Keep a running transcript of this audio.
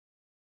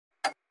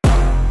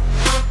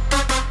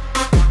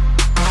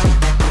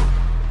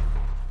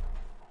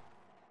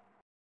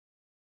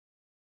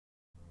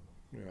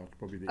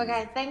probably the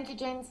Okay, thank you,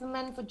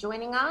 gentlemen, for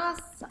joining us.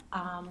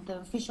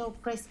 The official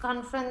press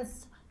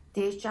conference,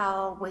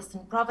 DHL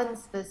Western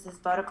Province versus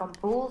Vodacom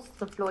Bulls.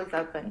 The floor is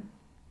open.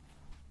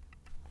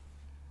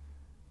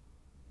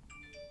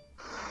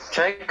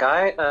 Jake,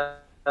 hi.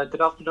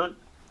 Good afternoon.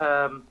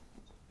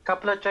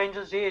 Couple of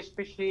changes here,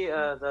 especially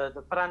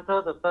the front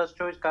row, the first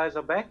choice guys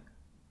are back.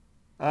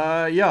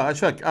 Yeah,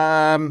 Ashok.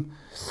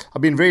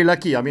 I've been very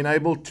lucky. I've been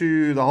able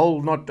to,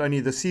 not only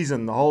the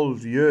season, the whole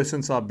year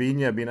since I've been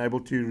here, I've been able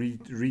to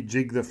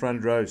rejig the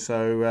front row.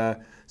 So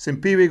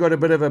Simpiwe got a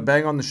bit of a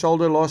bang on the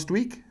shoulder last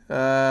week.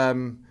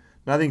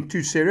 Nothing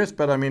too serious,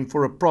 but I mean,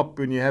 for a prop,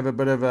 when you have a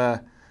bit of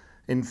a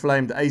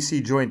inflamed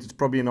AC joint, it's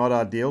probably not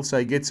ideal. So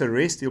he gets a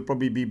rest. He'll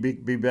probably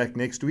be back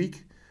next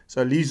week.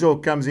 So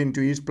Lizo comes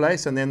into his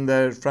place, and then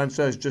the front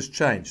rows just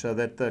change. So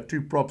that the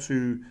two props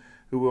who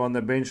were on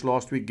the bench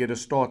last week get a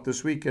start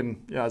this week.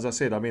 And yeah, as I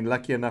said, I've been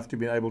lucky enough to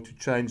be able to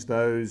change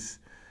those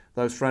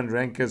front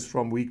rankers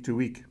from week to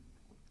week.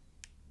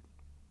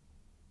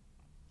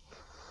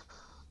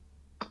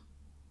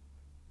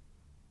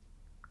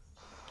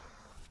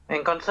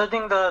 And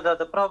concerning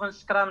the province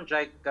scrum,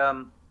 Jake,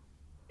 do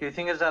you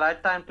think it's the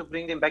right time to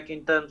bring them back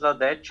in terms of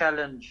that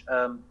challenge?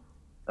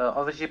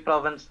 Obviously,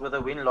 province with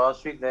a win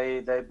last week, they're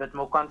a bit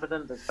more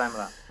confident this time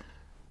around.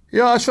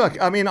 Yeah, Ashok.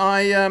 I mean,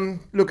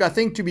 I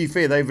think, to be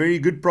fair, they're very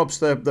good props,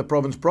 the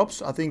province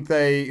props. I think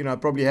they,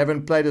 probably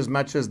haven't played as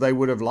much as they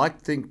would have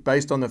liked. I think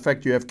based on the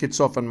fact you have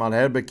Kitsoff and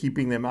Malherbe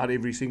keeping them out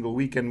every single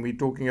week, and we're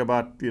talking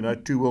about,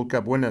 2 World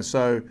Cup winners.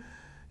 So,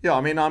 yeah,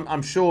 I mean,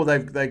 I'm sure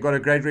they've got a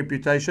great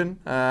reputation.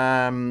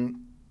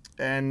 Leon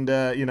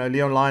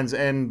Lions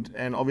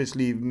and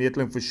obviously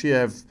Neetling Forshie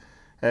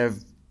have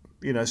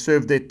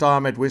served their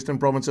time at Western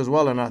Province as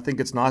well, and I think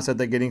it's nice that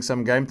they're getting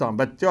some game time.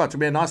 But yeah, it'll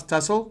be a nice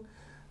tussle.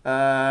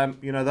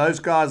 Those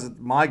guys,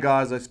 my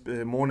guys,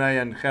 Mornay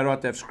and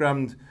Gerard, have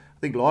scrummed. I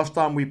think last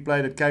time we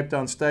played at Cape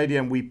Town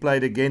Stadium, we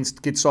played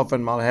against Kitsoff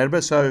and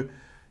Malherbe. So,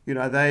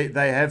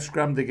 they have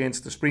scrummed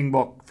against the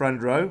Springbok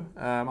front row.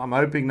 I'm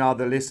hoping now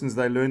the lessons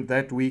they learned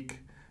that week,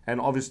 and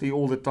obviously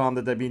all the time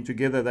that they've been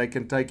together, they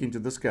can take into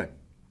this game.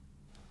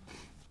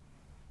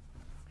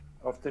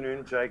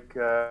 Afternoon, Jake.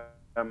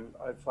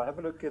 If I have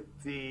a look at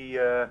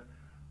the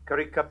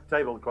Currie Cup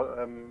table,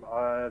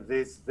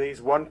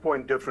 there's 1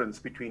 point difference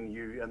between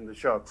you and the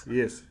Sharks.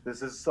 Yes.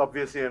 This is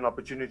obviously an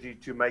opportunity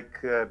to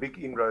make big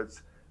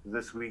inroads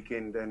this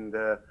weekend and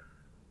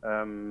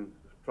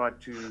try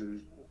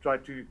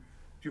to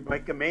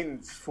make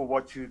amends for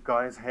what you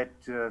guys had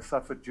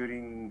suffered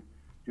during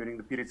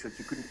the periods that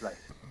you couldn't play.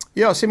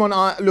 Yeah, Simon,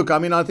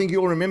 I think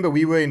you all remember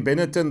we were in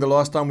Benetton the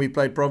last time we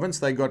played Province.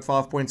 They got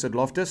 5 points at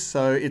Loftus,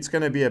 so it's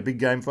going to be a big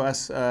game for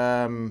us.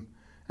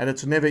 And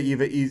it's never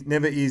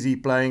easy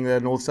playing the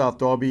North-South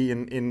derby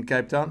in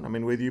Cape Town. I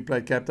mean, whether you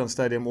play Cape Town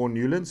Stadium or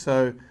Newlands.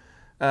 So,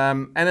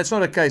 and it's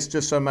not a case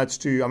just so much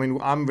to,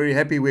 I'm very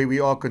happy where we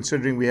are,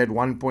 considering we had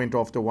 1 point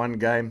after one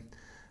game.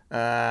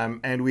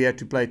 And we had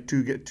to play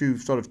two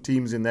sort of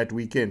teams in that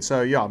weekend.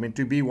 So, yeah,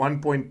 to be 1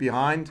 point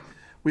behind,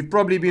 we've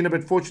probably been a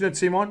bit fortunate,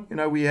 Simon.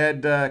 We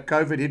had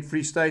COVID hit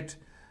Free State.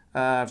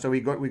 So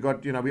we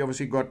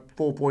obviously got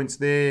 4 points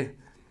there.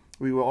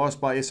 We were asked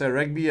by SA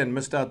Rugby and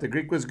missed out the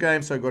Griquas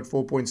game, so got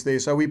 4 points there.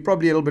 So we're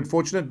probably a little bit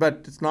fortunate,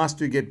 but it's nice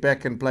to get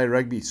back and play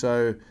rugby.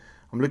 So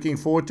I'm looking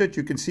forward to it.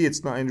 You can see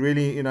it's not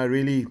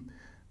really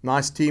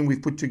nice team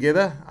we've put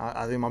together.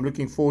 I think I'm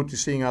looking forward to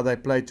seeing how they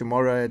play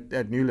tomorrow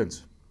at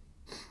Newlands.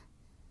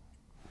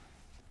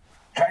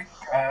 Jake,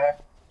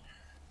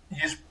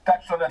 you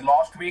touched on it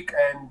last week,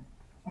 and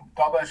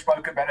Dobbo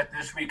spoke about it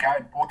this week, how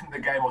important the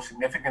game or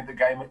significant the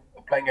game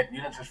playing at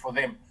Newlands is for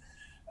them.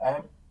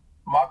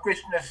 My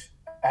question is,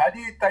 how do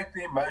you take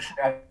the emotion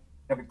out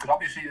of it? Because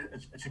obviously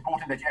it's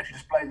important that you actually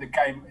just play the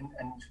game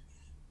and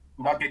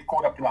not get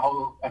caught up in the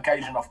whole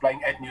occasion of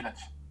playing at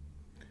Newlands.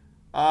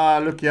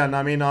 Look,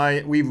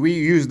 Jan, we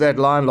used that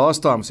line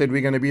last time, said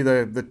we're going to be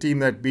the team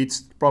that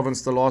beats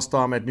Province the last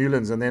time at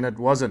Newlands, and then it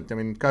wasn't.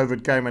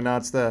 COVID came and now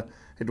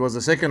it was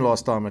the second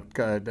last time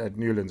at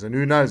Newlands. And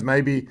who knows,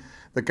 maybe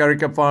the Currie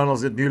Cup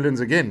finals at Newlands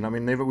again.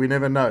 We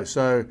never know.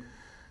 So,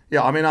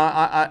 yeah,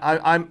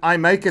 I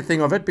make a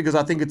thing of it because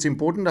I think it's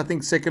important. I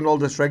think second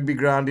oldest rugby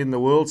ground in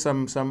the world.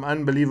 Some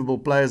unbelievable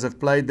players have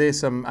played there.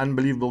 Some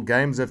unbelievable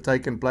games have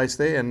taken place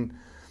there. And,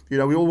 we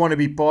all want to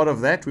be part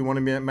of that. We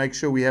want to make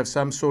sure we have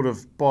some sort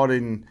of part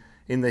in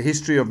the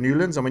history of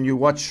Newlands. You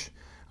watch,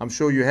 I'm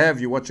sure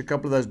you watch a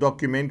couple of those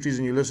documentaries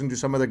and you listen to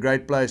some of the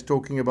great players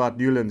talking about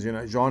Newlands.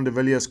 Jean de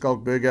Villiers,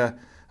 Skalkberger,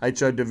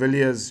 H.O. de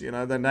Villiers.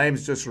 The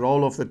names just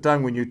roll off the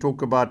tongue when you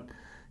talk about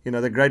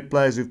the great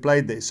players who've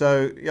played there.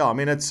 So, yeah,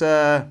 it's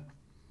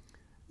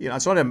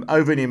it's not an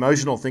overly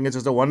emotional thing. It's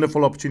just a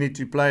wonderful opportunity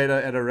to play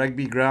at a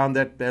rugby ground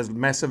that has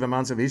massive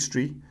amounts of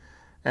history.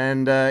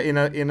 And in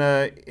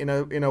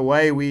a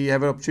way, we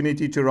have an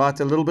opportunity to write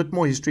a little bit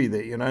more history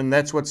there, and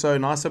that's what's so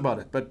nice about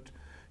it. But,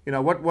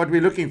 what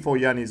we're looking for,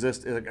 Jan, is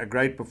just a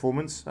great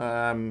performance.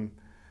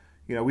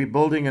 We're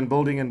building and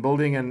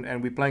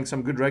we're playing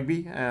some good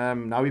rugby.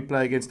 Now we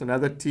play against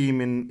another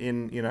team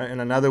in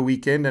another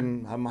weekend,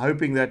 and I'm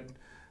hoping that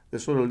the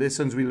sort of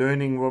lessons we're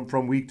learning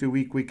from week to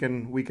week, we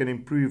can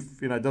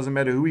improve. You know, it doesn't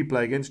matter who we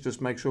play against,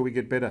 just make sure we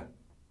get better.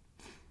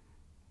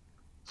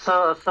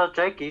 So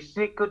Jake,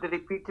 history could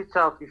repeat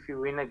itself if you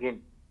win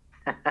again.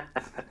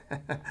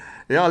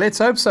 Yeah, let's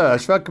hope so,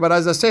 Ashfaq. But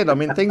as I said, I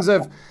mean, things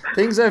have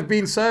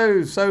been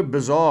so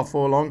bizarre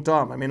for a long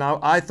time. I mean,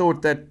 I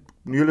thought that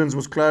Newlands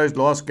was closed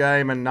last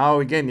game, and now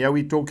again, yeah,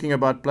 we're talking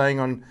about playing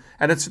on,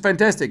 and it's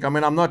fantastic. I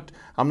mean, I'm not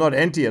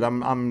anti it.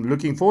 I'm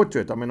looking forward to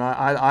it. I mean,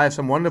 I have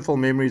some wonderful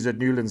memories at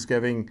Newlands,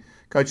 having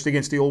coached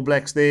against the All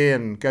Blacks there,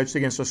 and coached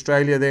against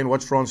Australia there, and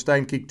watched Frans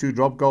Steyn kick 2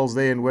 drop goals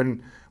there and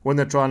win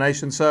the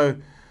Tri-Nation. So,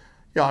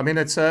 yeah, I mean,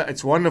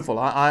 it's wonderful.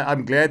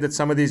 I'm glad that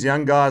some of these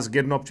young guys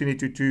get an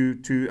opportunity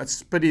to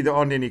it's pity there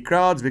aren't any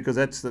crowds, because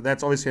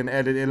that's obviously an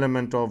added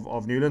element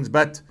of Newlands.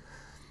 But,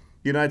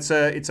 you know, it's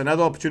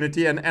another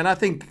opportunity, and I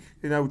think,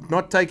 you know,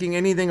 not taking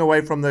anything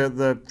away from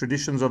the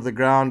traditions of the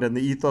ground and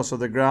the ethos of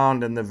the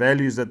ground and the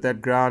values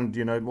that ground,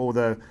 you know, or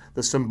the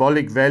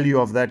symbolic value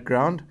of that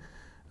ground.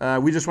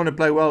 We just want to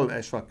play well,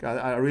 Ashfaq.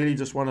 I really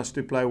just want us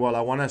to play well.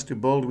 I want us to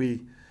build.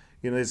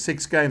 You know, there's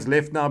 6 games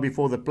left now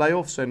before the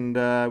playoffs, and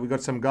we've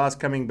got some guys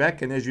coming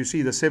back. And as you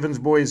see, the Sevens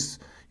boys,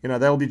 you know,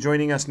 they'll be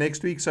joining us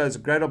next week. So it's a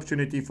great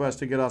opportunity for us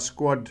to get our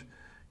squad,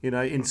 you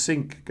know, in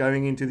sync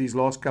going into these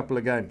last couple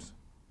of games.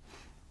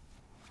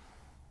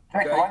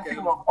 Jake, one thing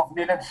of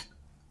Newlands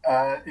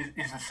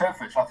is the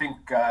surface. I think,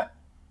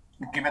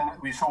 given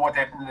we saw what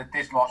happened in the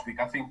test last week,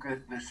 I think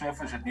the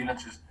surface at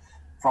Newlands is,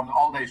 from the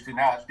old days to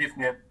now, it's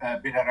definitely a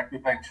better rugby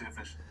playing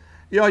surface.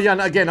 Yeah,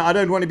 and again, I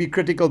don't want to be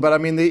critical, but I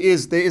mean, there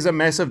is a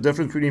massive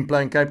difference between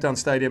playing Cape Town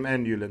Stadium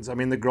and Newlands. I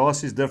mean, the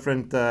grass is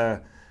different.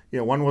 You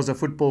know, one was a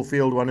football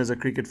field, one is a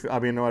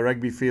a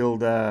rugby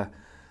field.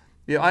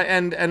 Yeah,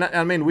 and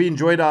I mean, we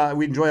enjoy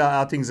our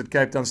outings at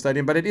Cape Town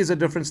Stadium, but it is a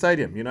different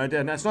stadium, you know.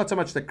 And it's not so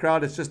much the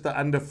crowd; it's just the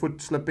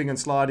underfoot slipping and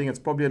sliding. It's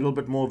probably a little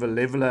bit more of a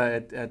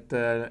leveler at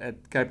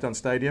Cape Town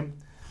Stadium.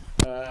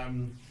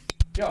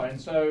 Yeah, and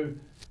so,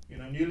 you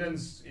know,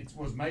 Newlands, it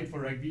was made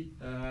for rugby.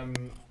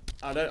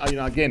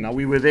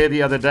 We were there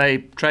the other day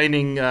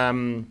training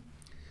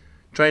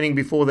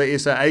before the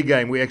SAA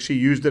game. We actually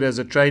used it as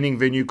a training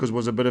venue because it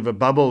was a bit of a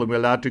bubble and we're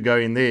allowed to go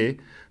in there.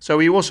 So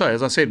we also,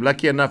 as I said,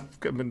 lucky enough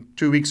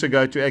 2 weeks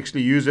ago to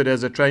actually use it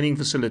as a training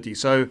facility.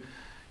 So,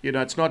 you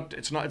know, it's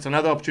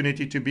another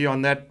opportunity to be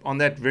on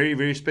that very,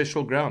 very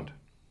special ground.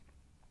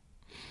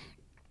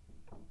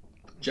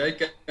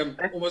 Jake,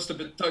 almost a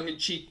bit tongue in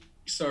cheek.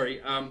 Sorry.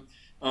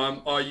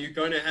 Are you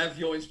going to have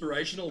your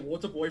inspirational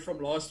water boy from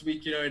last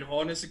week, you know, in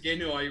harness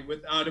again, or are you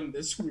without him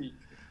this week?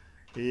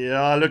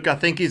 Yeah, look, I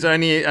think he's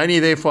only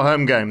there for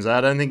home games.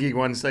 I don't think he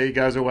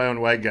goes away on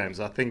away games.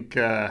 I think,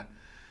 the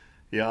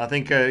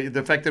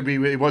fact that he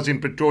was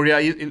in Pretoria,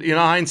 you know,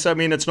 Heinz, I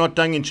mean, it's not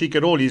tongue in cheek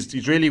at all.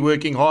 He's really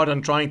working hard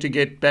on trying to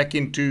get back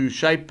into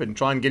shape and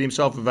try and get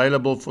himself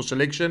available for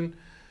selection.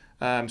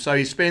 So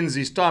he spends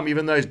his time,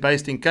 even though he's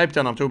based in Cape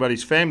Town, I'm talking about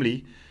his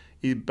family.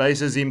 He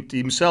bases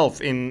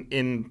himself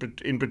in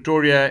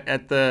Pretoria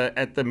at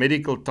the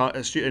medical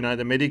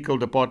the medical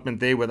department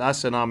there with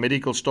us and our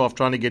medical staff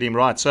trying to get him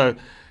right. So,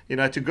 you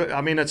know,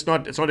 I mean, it's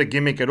not a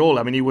gimmick at all.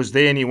 I mean, he was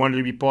there and he wanted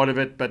to be part of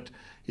it, but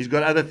he's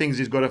got other things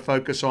he's got to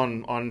focus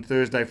on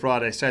Thursday,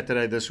 Friday,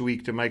 Saturday this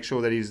week to make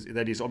sure that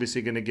he's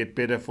obviously going to get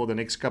better for the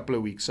next couple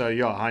of weeks. So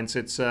yeah, Heinz,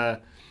 I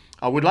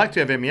would like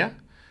to have him here.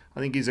 I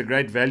think he's a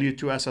great value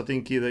to us. I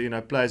think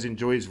players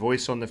enjoy his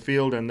voice on the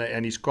field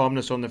and his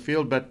calmness on the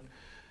field, but.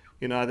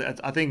 You know,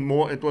 I think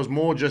it was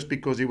more just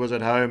because he was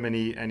at home and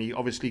he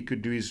obviously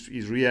could do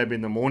his rehab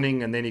in the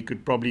morning, and then he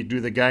could probably do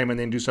the game and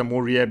then do some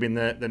more rehab in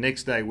the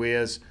next day.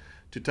 Whereas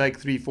to take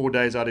 3-4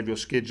 days out of your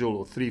schedule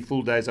or 3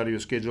 full days out of your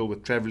schedule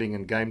with travelling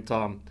and game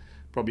time,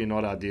 probably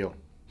not ideal.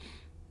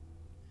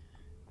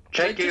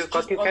 Jake, you've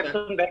got your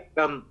captain back.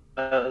 You've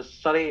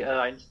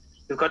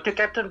got your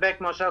captain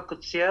back, Marcel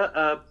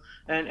Coetzee.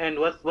 And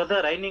with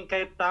the rain in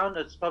Cape Town,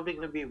 it's probably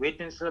going to be wet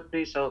and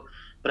slippery, so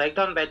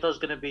breakdown battle is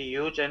going to be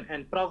huge.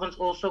 And Province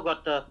also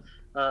got a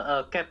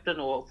captain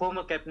or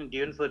former captain,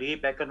 Deon Fourie,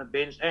 back on the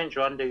bench, and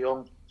Juan de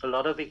Jong. It's a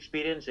lot of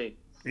experience there.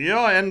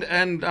 Yeah,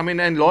 and I mean,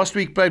 and last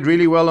week played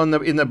really well in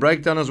the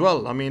breakdown as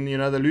well. I mean, you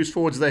know, the loose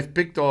forwards they've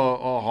picked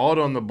are hard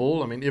on the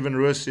ball. I mean, Evan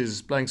Roos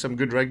is playing some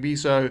good rugby,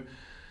 so.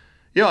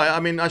 Yeah, I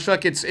mean, I feel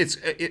like it's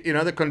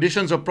the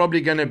conditions are probably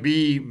going to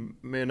be,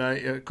 you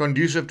know,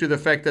 conducive to the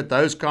fact that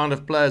those kind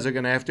of players are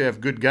going to have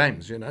good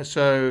games, you know.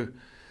 So,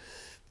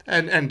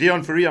 and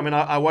Deon Fourie, I mean,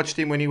 I watched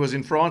him when he was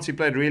in France. He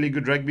played really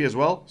good rugby as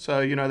well.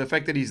 So, you know, the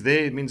fact that he's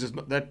there means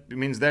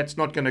that's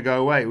not going to go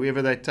away.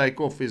 Whoever they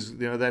take off is,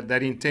 you know,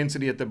 that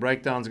intensity at the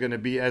breakdown is going to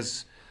be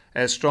as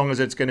strong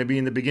as it's going to be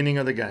in the beginning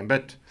of the game.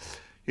 But.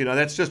 You know,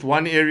 that's just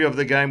one area of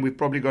the game we've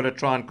probably got to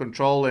try and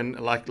control and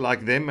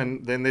like them.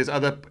 And then there's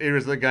other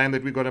areas of the game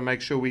that we've got to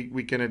make sure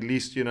we can at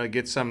least, you know,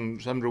 get some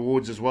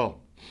rewards as well.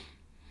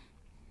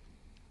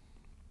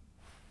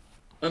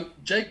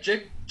 Jake,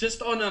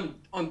 just on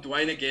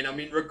Dwayne again, I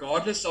mean,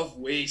 regardless of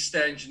where he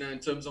stands, you know, in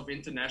terms of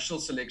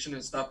international selection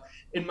and stuff,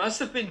 it must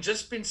have been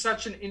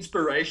such an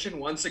inspiration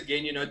once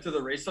again, you know, to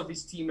the rest of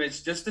his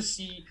teammates, just to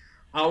see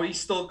how he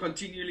still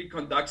continually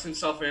conducts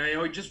himself, and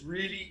he just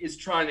really is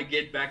trying to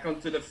get back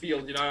onto the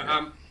field.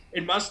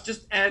 It must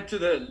just add to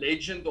the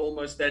legend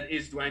almost that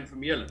is Dwayne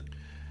Vermeulen.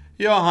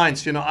 Yeah,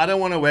 Heinz, I don't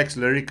want to wax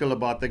lyrical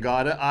about the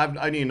guy. I've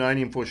only known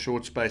him for a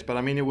short space, but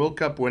I mean, a World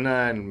Cup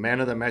winner and man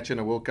of the match in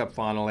a World Cup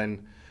final,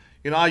 and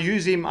I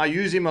use him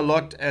a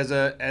lot as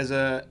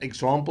a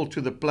example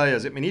to the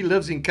players. I mean, he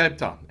lives in Cape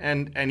Town,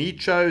 and he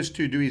chose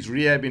to do his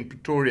rehab in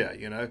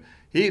Pretoria.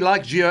 He,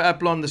 like Gio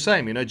Aplon, the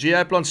same.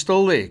 Gio Aplon's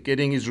still there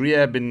getting his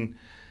rehab in.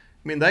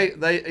 I mean,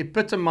 they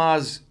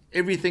epitomize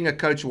everything a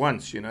coach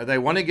wants. They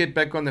want to get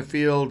back on the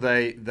field.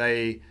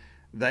 They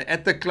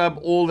at the club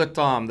all the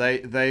time. They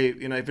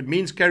if it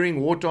means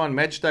carrying water on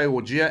match day,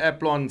 or Gio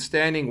Aplon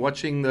standing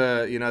watching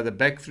the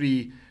back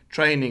three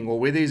training, or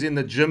whether he's in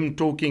the gym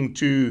talking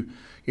to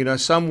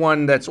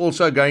someone that's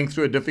also going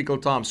through a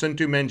difficult time.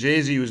 Sintu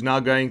Manjezi, who's now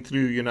going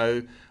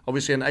through,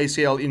 obviously an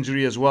ACL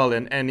injury as well,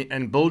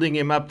 and building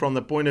him up from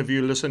the point of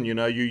view, listen,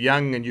 you're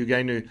young and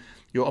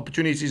your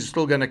opportunities are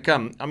still going to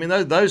come. I mean,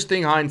 those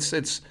things,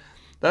 Heinz,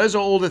 those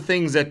are all the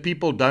things that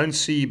people don't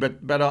see, but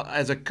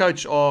as a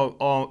coach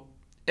are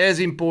as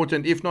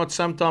important, if not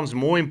sometimes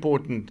more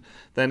important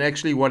than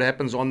actually what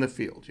happens on the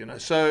field,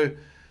 So,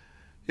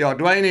 yeah,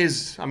 Dwayne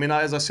is, I mean,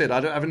 as I said,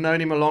 I haven't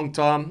known him a long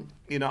time.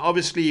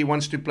 Obviously he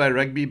wants to play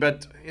rugby,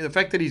 but the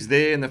fact that he's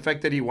there and the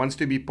fact that he wants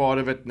to be part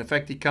of it, and the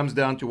fact he comes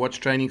down to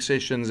watch training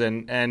sessions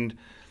and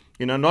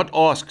not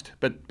asked,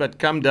 but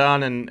come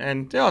down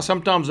and yeah,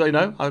 sometimes,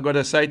 I've got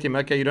to say to him,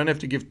 okay, you don't have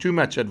to give too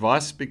much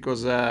advice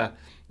because,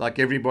 like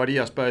everybody,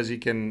 I suppose he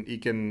can,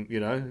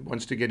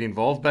 wants to get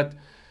involved, but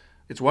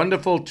it's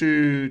wonderful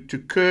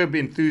to curb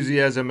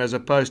enthusiasm as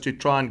opposed to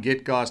try and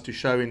get guys to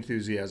show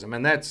enthusiasm.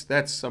 And I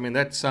mean,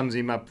 that sums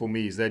him up for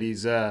me, is that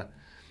he's,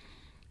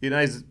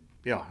 he's,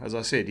 yeah, as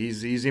I said,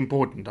 he's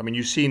important. I mean,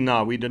 you see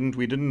now, we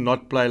didn't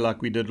not play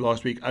like we did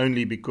last week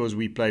only because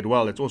we played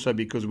well. It's also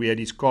because we had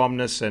his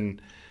calmness,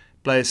 and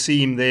players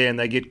see him there and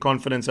they get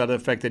confidence out of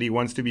the fact that he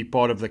wants to be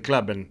part of the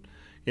club. And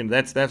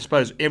that's I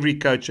suppose every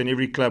coach and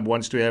every club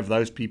wants to have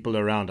those people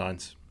around,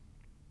 Heinz.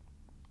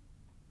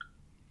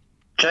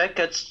 Jake,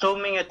 it's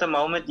storming at the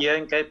moment here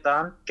in Cape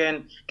Town.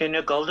 Can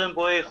your golden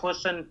boy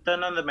Gosen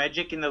turn on the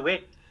magic in the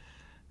wet?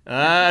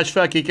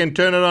 Ashfaq, he can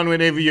turn it on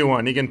whenever you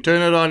want. He can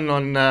turn it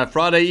on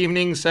Friday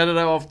evening, Saturday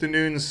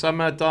afternoon,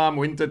 summertime,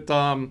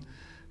 wintertime,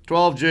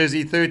 12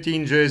 jersey,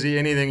 13 jersey,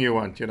 anything you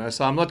want,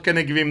 So I'm not going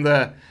to give him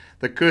the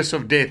curse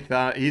of death.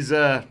 I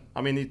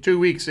mean, in 2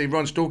 weeks,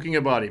 everyone's talking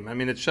about him. I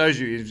mean, it shows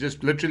you. He's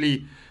just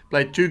literally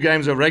played 2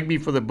 games of rugby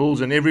for the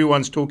Bulls, and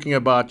everyone's talking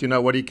about,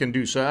 what he can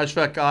do. So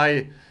Ashfaq,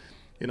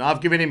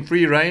 I've given him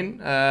free rein.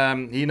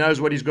 He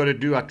knows what he's got to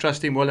do. I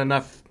trust him well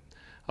enough.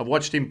 I've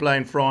watched him play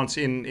in France,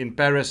 in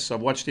Paris.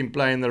 I've watched him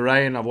play in the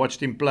rain. I've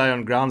watched him play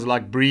on grounds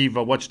like Brive.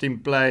 I've watched him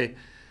play,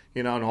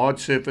 on hard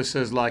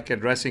surfaces like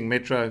at Racing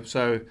Metro.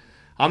 So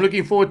I'm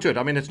looking forward to it.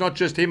 I mean, it's not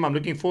just him. I'm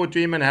looking forward to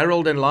him and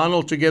Harold and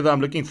Lionel together. I'm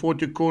looking forward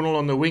to Cornell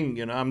on the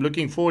wing. I'm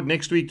looking forward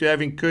next week to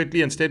having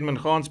Currie and Stedman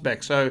Gans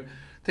back. So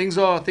things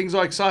are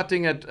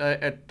exciting at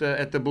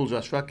the Bulls,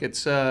 Ashfaq.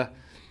 It's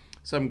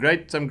some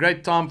great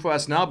time for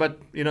us now, but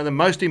the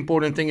most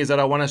important thing is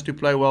that I want us to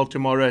play well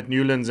tomorrow at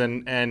Newlands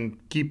and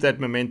keep that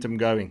momentum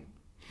going.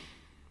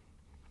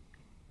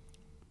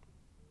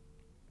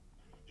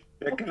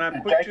 Can I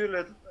put you a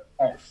little?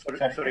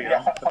 Sorry,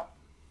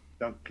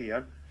 Jan.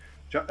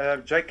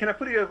 Jake, can I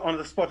put you on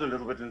the spot a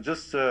little bit and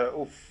just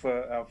off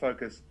our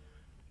focus?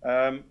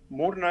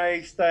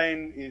 Mornay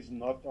Steyn is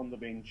not on the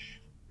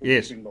bench.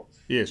 Yes.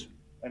 Yes.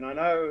 And I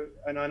know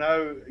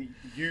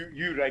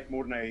you rate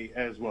Mornay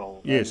as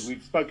well. Yes.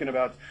 We've spoken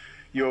about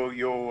your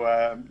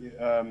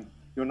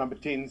number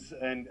 10s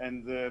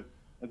and the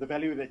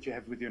value that you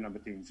have with your number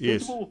 10s.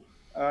 Yes. First of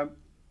all,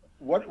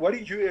 what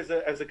did you as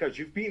a coach?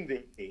 You've been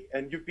there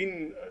and you've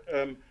been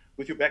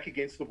with your back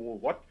against the wall.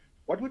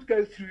 What would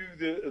go through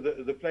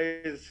the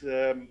players'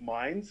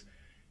 minds,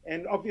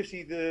 and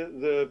obviously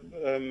the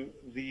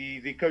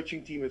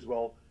coaching team as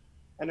well?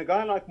 And a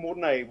guy like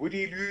Mornay, would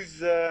he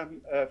lose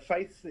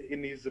faith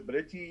in his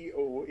ability,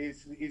 or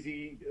is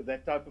he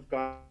that type of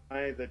guy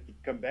that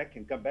would come back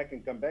and come back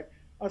and come back?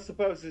 I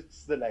suppose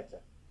it's the latter.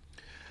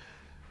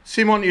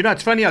 Simon,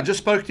 it's funny, I just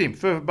spoke to him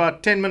for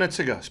about 10 minutes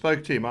ago.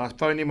 I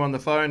phoned him on the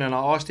phone and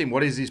I asked him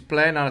what is his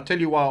plan. And I'll tell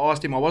you why I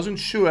asked him. I wasn't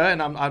sure,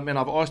 and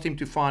I've asked him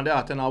to find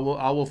out, and I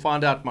will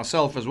find out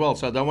myself as well.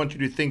 So I don't want you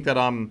to think that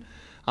I'm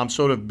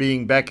sort of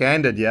being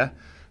backhanded, yeah.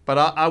 But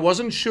I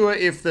wasn't sure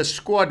if the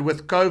squad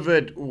with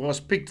COVID was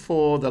picked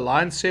for the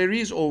Lions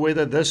series, or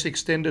whether this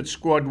extended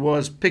squad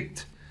was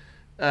picked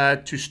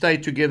to stay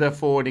together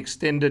for an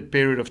extended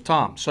period of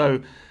time.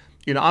 So,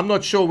 I'm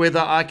not sure whether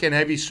I can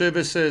have his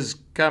services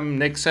come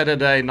next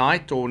Saturday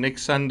night or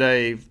next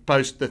Sunday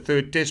post the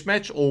third test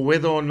match, or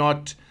whether or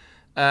not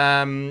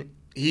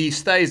he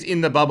stays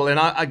in the bubble. And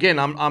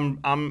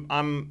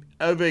I'm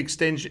over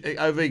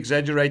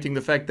exaggerating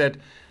the fact that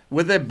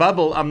with a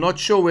bubble, I'm not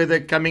sure whether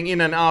coming in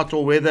and out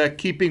or whether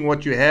keeping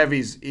what you have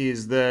is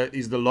the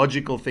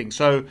logical thing.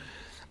 So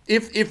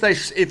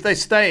if they're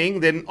staying,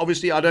 then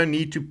obviously I don't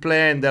need to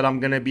plan that I'm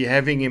going to be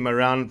having him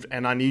around,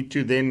 and I need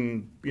to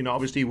then,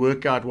 obviously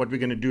work out what we're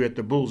going to do at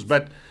the Bulls.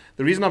 But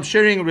the reason I'm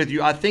sharing it with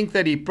you, I think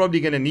that he's probably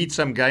going to need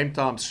some game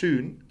time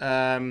soon,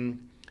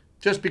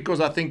 just because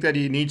I think that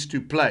he needs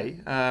to play.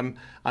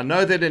 I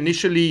know that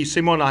initially,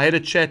 Simon, I had a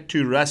chat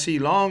to Rassie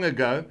long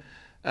ago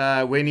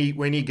when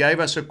he gave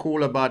us a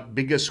call about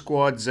bigger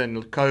squads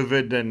and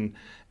COVID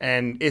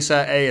and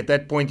SAA. At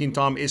that point in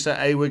time,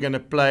 SAA were going to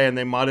play, and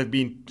there might have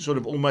been sort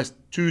of almost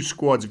 2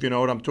 squads, if you know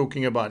what I'm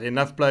talking about,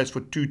 enough players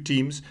for 2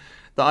 teams.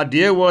 The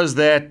idea was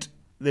that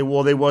there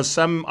was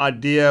some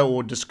idea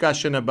or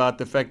discussion about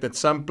the fact that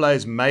some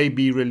players may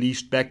be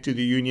released back to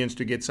the unions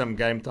to get some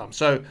game time.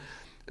 So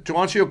to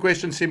answer your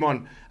question,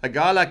 Simon, a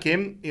guy like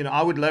him,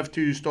 I would love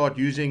to start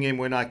using him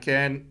when I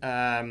can,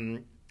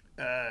 and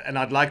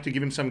I'd like to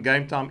give him some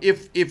game time.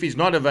 If he's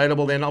not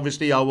available, then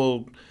obviously I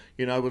will,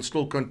 will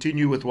still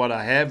continue with what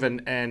I have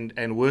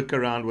and work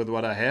around with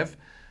what I have.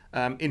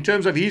 In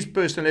terms of his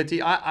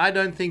personality, I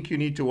don't think you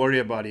need to worry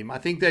about him. I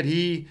think that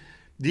he,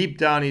 deep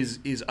down,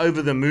 is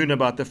over the moon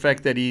about the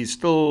fact that he's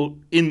still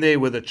in there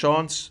with a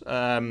chance.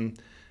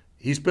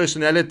 His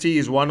personality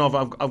is one of,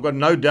 I've got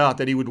no doubt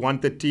that he would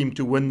want the team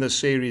to win the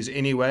series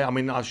anyway. I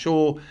mean, I'm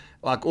sure,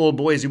 like all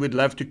boys, he would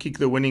love to kick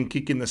the winning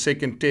kick in the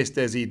second test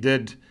as he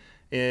did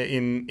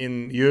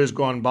in years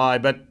gone by.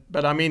 But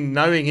I mean,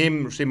 knowing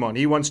him, Simon,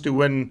 he wants to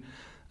win.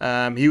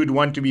 He would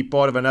want to be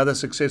part of another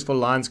successful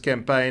Lions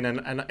campaign.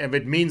 And if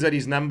it means that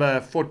he's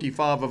number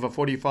 45 of a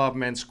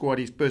 45-man squad,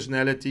 his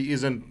personality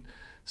isn't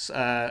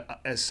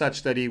as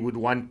such that he would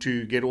want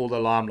to get all the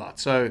limelight.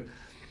 So,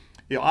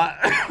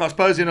 I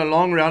suppose in a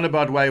long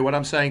roundabout way, what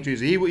I'm saying to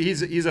you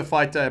is he's a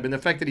fighter, and the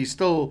fact that he's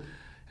still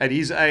at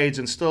his age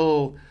and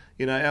still,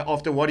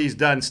 after what he's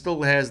done,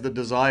 still has the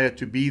desire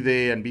to be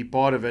there and be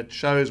part of it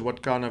shows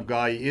what kind of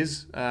guy he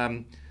is.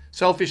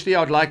 Selfishly,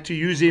 I'd like to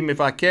use him if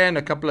I can,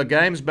 a couple of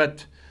games,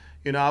 but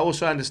I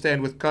also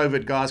understand with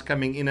COVID, guys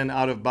coming in and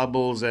out of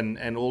bubbles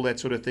and all that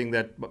sort of thing,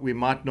 that we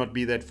might not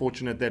be that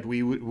fortunate that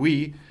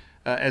we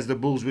as the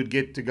Bulls would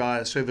get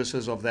to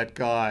services of that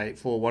guy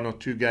for 1 or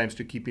 2 games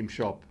to keep him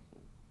sharp.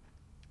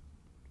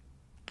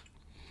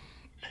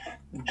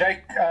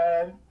 Jake,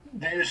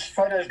 there's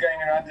photos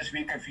going around this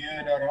week of you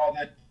and a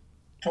rather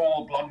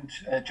tall, blonde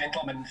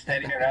gentleman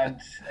standing around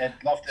at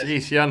Loftus.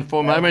 Jeez, Jan, for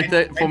a moment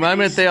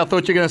there, I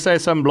thought you were going to say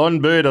some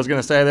blonde bird. I was going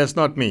to say, that's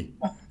not me.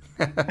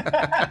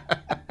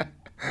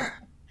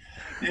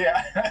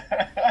 Yeah,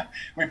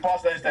 we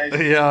passed those days.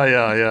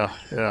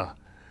 Yeah.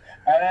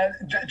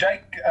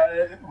 Jake,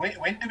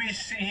 when do we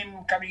see him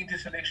coming into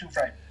selection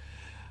frame?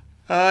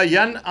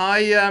 Jan,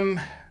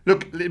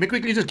 look, let me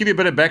quickly just give you a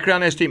bit of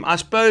background as to him. I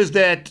suppose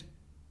that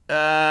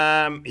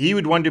he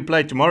would want to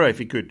play tomorrow if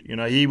he could.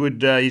 He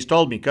would. He's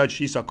told me,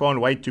 Coach, I can't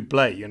wait to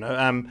play.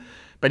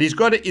 But he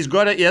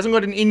hasn't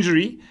got an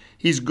injury.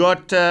 He's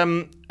got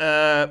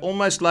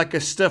almost like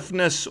a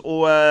stiffness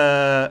or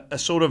a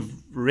sort of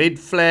red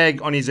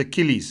flag on his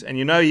Achilles. And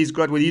he's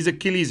got, with his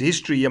Achilles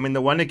history, I mean,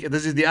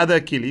 this is the other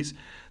Achilles.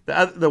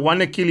 The one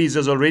Achilles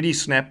has already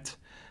snapped.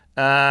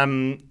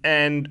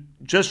 And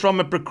just from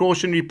a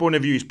precautionary point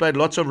of view, he's played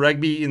lots of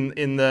rugby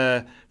in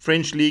the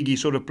French league. He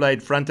sort of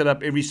played fronted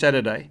up every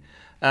Saturday.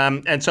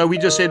 And so we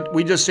just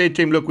said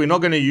to him, look, we're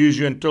not going to use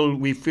you until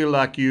we feel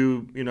like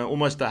you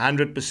almost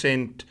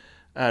 100%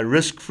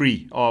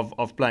 risk-free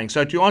of playing.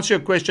 So to answer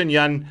your question,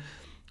 Jan,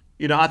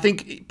 I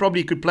think he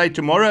probably could play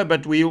tomorrow,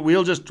 but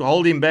we'll just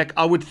hold him back.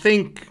 I would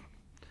think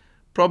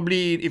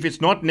probably if it's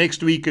not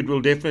next week, it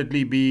will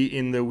definitely be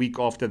in the week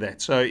after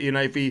that. So,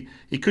 if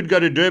he could go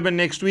to Durban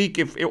next week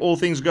if all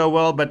things go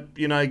well. But,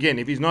 again,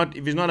 if he's not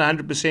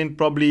 100%,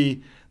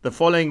 probably the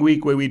following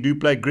week where we do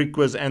play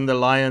Griquas and the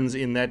Lions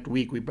in that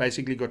week. We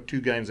basically got 2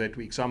 games that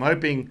week. So I'm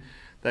hoping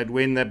that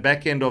when the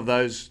back end of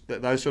those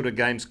sort of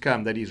games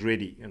come, that he's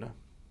ready,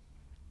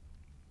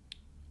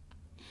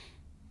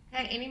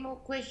 Okay, any more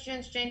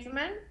questions,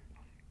 gentlemen?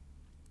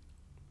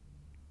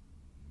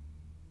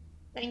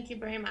 Thank you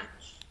very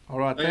much. All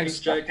right. Thanks,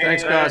 Jake.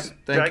 Thanks, guys.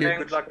 Thank you.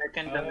 Good luck.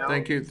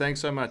 Thank you. Thanks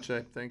so much,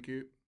 Jake. Thank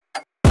you.